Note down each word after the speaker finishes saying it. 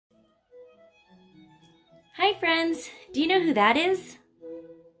Hi friends, do you know who that is?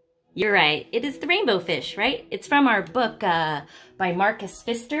 You're right, it is the rainbow fish, right? It's from our book by Marcus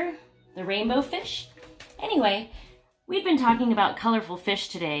Pfister, The Rainbow Fish. Anyway, we've been talking about colorful fish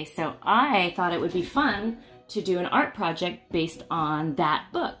today, so I thought it would be fun to do an art project based on that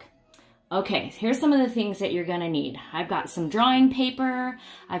book. Okay, here's some of the things that you're gonna need. I've got some drawing paper,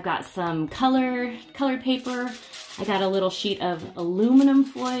 I've got some colored paper, I got a little sheet of aluminum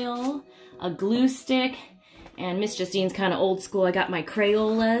foil, a glue stick, and Miss Justine's kind of old school. I got my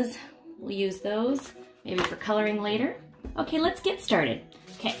Crayolas. We'll use those, maybe for coloring later. Okay, let's get started.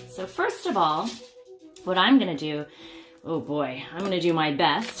 Okay, so first of all, what I'm gonna do, oh boy, I'm gonna do my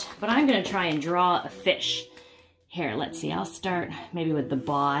best, but I'm gonna try and draw a fish. Here, let's see, I'll start maybe with the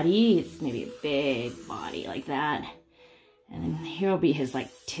body. It's maybe a big body like that. And then here will be his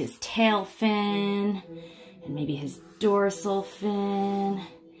tail fin, and maybe his dorsal fin.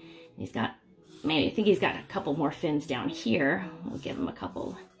 He's got, maybe, I think he's got a couple more fins down here. We'll give him a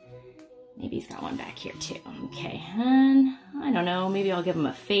couple. Maybe he's got one back here too. Okay, and I don't know, maybe I'll give him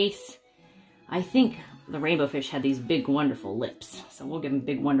a face. I think the rainbow fish had these big, wonderful lips. So we'll give him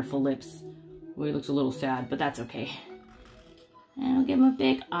big, wonderful lips. Well, he looks a little sad, but that's okay. And we'll give him a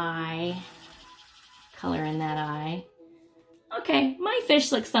big eye. Color in that eye. Okay, my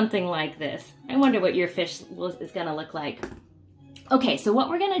fish looks something like this. I wonder what your fish is gonna look like. Okay, so what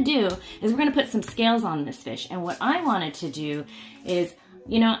we're gonna do is we're gonna put some scales on this fish. And what I wanted to do is,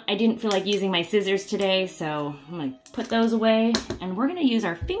 you know, I didn't feel like using my scissors today, so I'm gonna put those away. And we're gonna use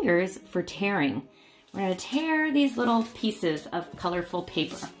our fingers for tearing. We're gonna tear these little pieces of colorful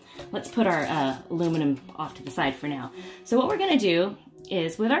paper. Let's put our aluminum off to the side for now. So what we're gonna do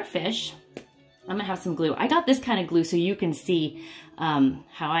is with our fish, I'm gonna have some glue. I got this kind of glue so you can see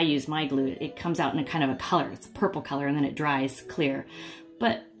how I use my glue. It comes out in a kind of a color. It's a purple color and then it dries clear.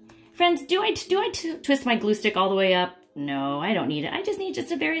 But friends, do I twist my glue stick all the way up? No, I don't need it. I just need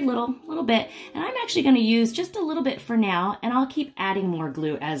just a very little bit. And I'm actually gonna use just a little bit for now, and I'll keep adding more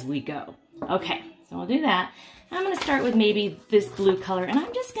glue as we go. Okay, so we'll do that. I'm gonna start with maybe this blue color, and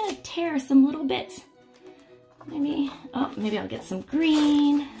I'm just gonna tear some little bits. Maybe I'll get some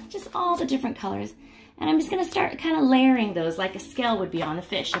green, just all the different colors. And I'm just gonna start kind of layering those like a scale would be on the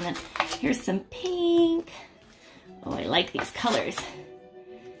fish. And then here's some pink. Oh, I like these colors.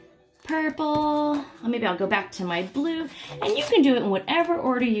 Purple. Oh, maybe I'll go back to my blue. And you can do it in whatever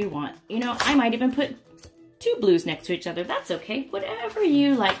order you want. You know, I might even put two blues next to each other. That's okay, whatever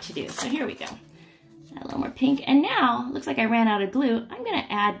you like to do. So here we go. A little more pink. And now, looks like I ran out of glue. I'm gonna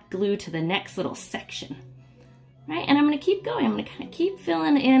add glue to the next little section. Right, and I'm gonna keep going. I'm gonna kind of keep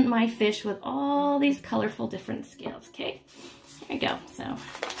filling in my fish with all these colorful different scales, okay? There we go, so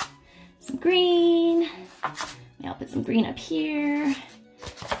some green. Maybe I'll put some green up here.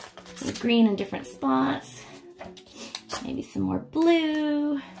 Some green in different spots. Maybe some more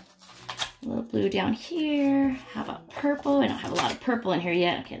blue. A little blue down here. How about purple? I don't have a lot of purple in here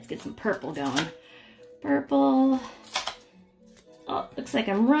yet. Okay, let's get some purple going. Purple. Oh, looks like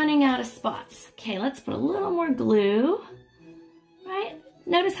I'm running out of spots. Okay, let's put a little more glue, right?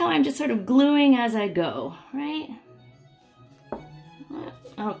 Notice how I'm just sort of gluing as I go, right?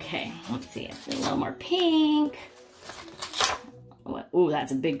 Okay, let's see, a little more pink. Oh,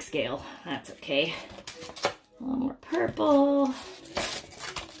 that's a big scale. That's okay. A little more purple. A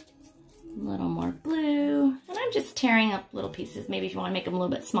little more blue. And I'm just tearing up little pieces. Maybe if you want to make them a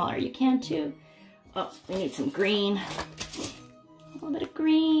little bit smaller, you can too. Oh, we need some green. A little bit of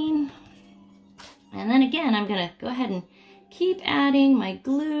green. And then again, I'm gonna go ahead and keep adding my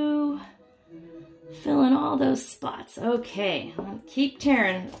glue, fill in all those spots. Okay, I'll keep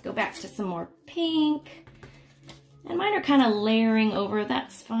tearing. Let's go back to some more pink. And mine are kind of layering over,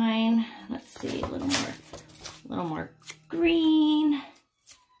 that's fine. Let's see, a little more green.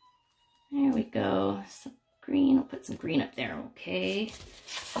 There we go, some green, I'll put some green up there, okay.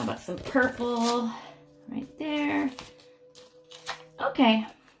 How about some purple right there? Okay,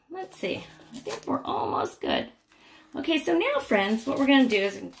 let's see. I think we're almost good. Okay, so now, friends, what we're gonna do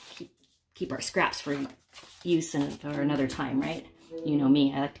is keep our scraps for use and for another time, right? You know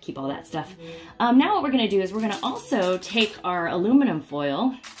me, I like to keep all that stuff. Now what we're gonna do is we're gonna also take our aluminum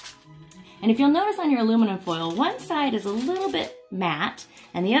foil, and if you'll notice on your aluminum foil, one side is a little bit matte,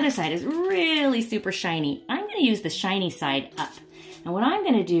 and the other side is really super shiny. I'm gonna use the shiny side up. And what I'm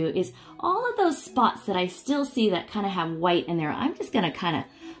gonna do is all of those spots that I still see that kind of have white in there, I'm just gonna kind of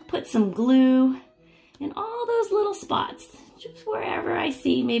put some glue in all those little spots. Just wherever I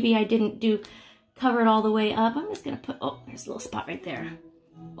see, maybe I didn't cover it all the way up. I'm just gonna put, oh, there's a little spot right there.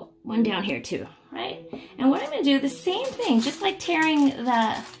 Oh, one down here too, right? And what I'm gonna do, the same thing, just like tearing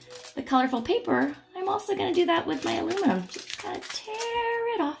the colorful paper, I'm also going to do that with my aluminum. Just kind of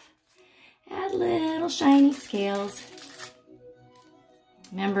tear it off. Add little shiny scales.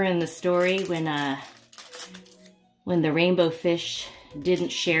 Remember in the story when the rainbow fish didn't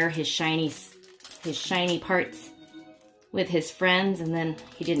share his shiny parts with his friends, and then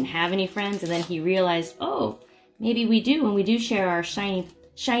he didn't have any friends, and then he realized, oh, maybe we do, and we do share our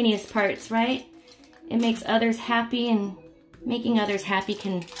shiniest parts, right? It makes others happy, and making others happy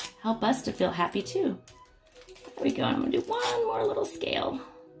can help us to feel happy too. There we go. I'm gonna do one more little scale.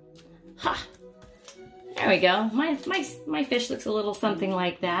 Ha! There we go. My fish looks a little something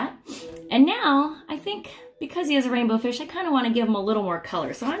like that. And now, I think because he has a rainbow fish, I kind of want to give him a little more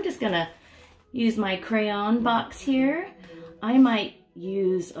color. So I'm just gonna use my crayon box here. I might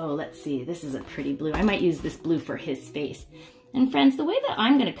use, oh, let's see, this is a pretty blue. I might use this blue for his face. And friends, the way that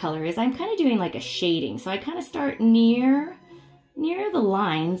I'm gonna color is I'm kind of doing like a shading. So I kind of start near the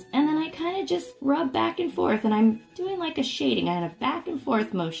lines, and then I kind of just rub back and forth, and I'm doing like a shading. I have a back and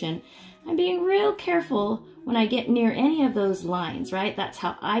forth motion. I'm being real careful when I get near any of those lines, right? That's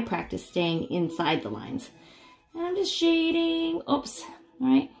how I practice staying inside the lines. And I'm just shading, oops,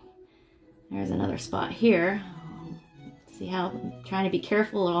 right? There's another spot here. See how I'm trying to be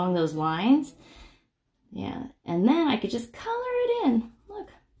careful along those lines? Yeah, and then I could just color it in. Look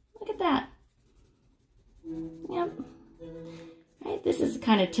at that. Yep. Right, this is the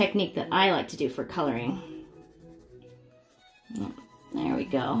kind of technique that I like to do for coloring. Yep. There we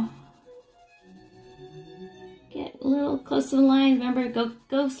go. Get a little close to the lines. Remember,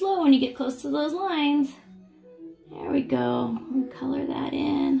 go slow when you get close to those lines. There we go. And color that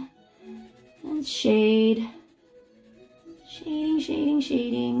in. And shade. Shading, shading,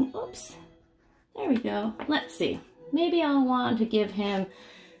 shading. Oops. There we go. Let's see. Maybe I'll want to give him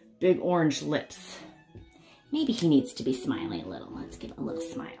big orange lips. Maybe he needs to be smiling a little. Let's give him a little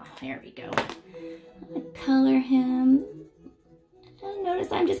smile. There we go. I'm gonna color him. And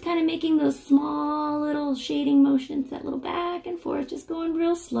notice I'm just kind of making those small little shading motions, that little back and forth, just going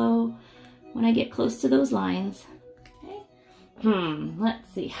real slow when I get close to those lines. Okay.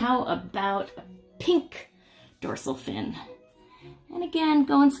 Let's see. How about a pink dorsal fin? And again,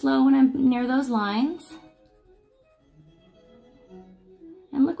 going slow when I'm near those lines.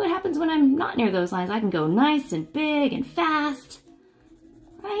 And look what happens when I'm not near those lines. I can go nice and big and fast,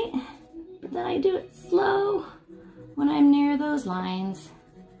 right? But then I do it slow when I'm near those lines.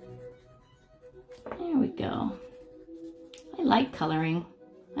 There we go. I like coloring.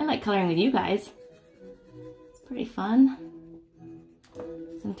 I like coloring with you guys. It's pretty fun.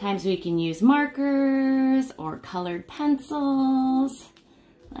 Sometimes we can use markers or colored pencils.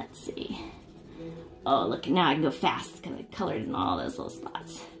 Let's see. Oh, look, now I can go fast because I colored in all those little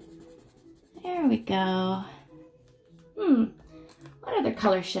spots. There we go. What other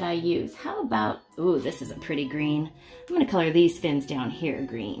color should I use? How about, ooh, this is a pretty green. I'm gonna color these fins down here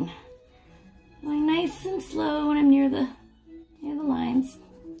green. Going nice and slow when I'm near the lines.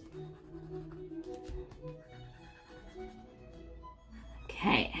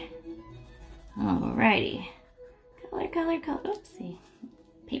 Okay. Alrighty. Color, color, color. Oopsie.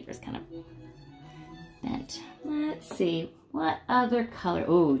 Paper's kind of bent. Let's see. What other color?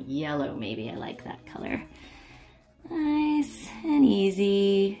 Oh, yellow maybe. I like that color. Nice and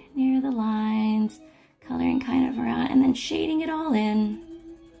easy. Near the lines. Coloring kind of around and then shading it all in.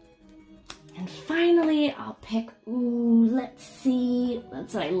 And finally, I'll pick, ooh, let's see.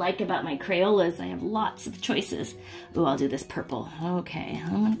 That's what I like about my Crayolas. I have lots of choices. Ooh, I'll do this purple. Okay,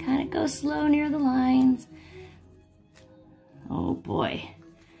 I'm gonna kind of go slow near the lines. Oh boy.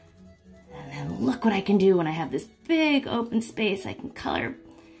 And then look what I can do when I have this big open space. I can color,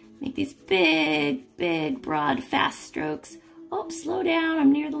 make these big, big, broad, fast strokes. Oh, slow down,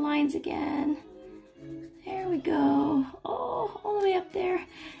 I'm near the lines again. There we go. Oh, all the way up there.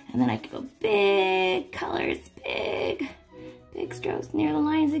 And then I can go big colors, big strokes near the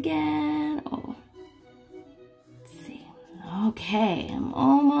lines again. Oh, let's see. Okay, I'm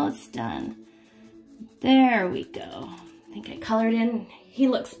almost done. There we go. I think I colored in. He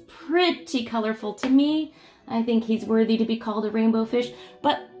looks pretty colorful to me. I think he's worthy to be called a rainbow fish.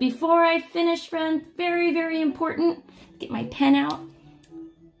 But before I finish, friends, very, very important, get my pen out.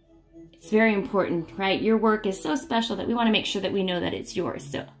 It's very important, right? Your work is so special that we want to make sure that we know that it's yours.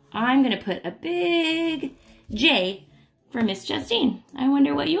 So I'm going to put a big J for Miss Justine. I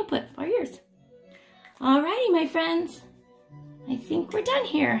wonder what you'll put for yours. Alrighty, my friends. I think we're done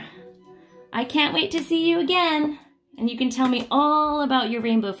here. I can't wait to see you again. And you can tell me all about your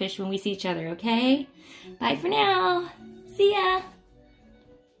rainbow fish when we see each other, okay? Bye for now. See ya.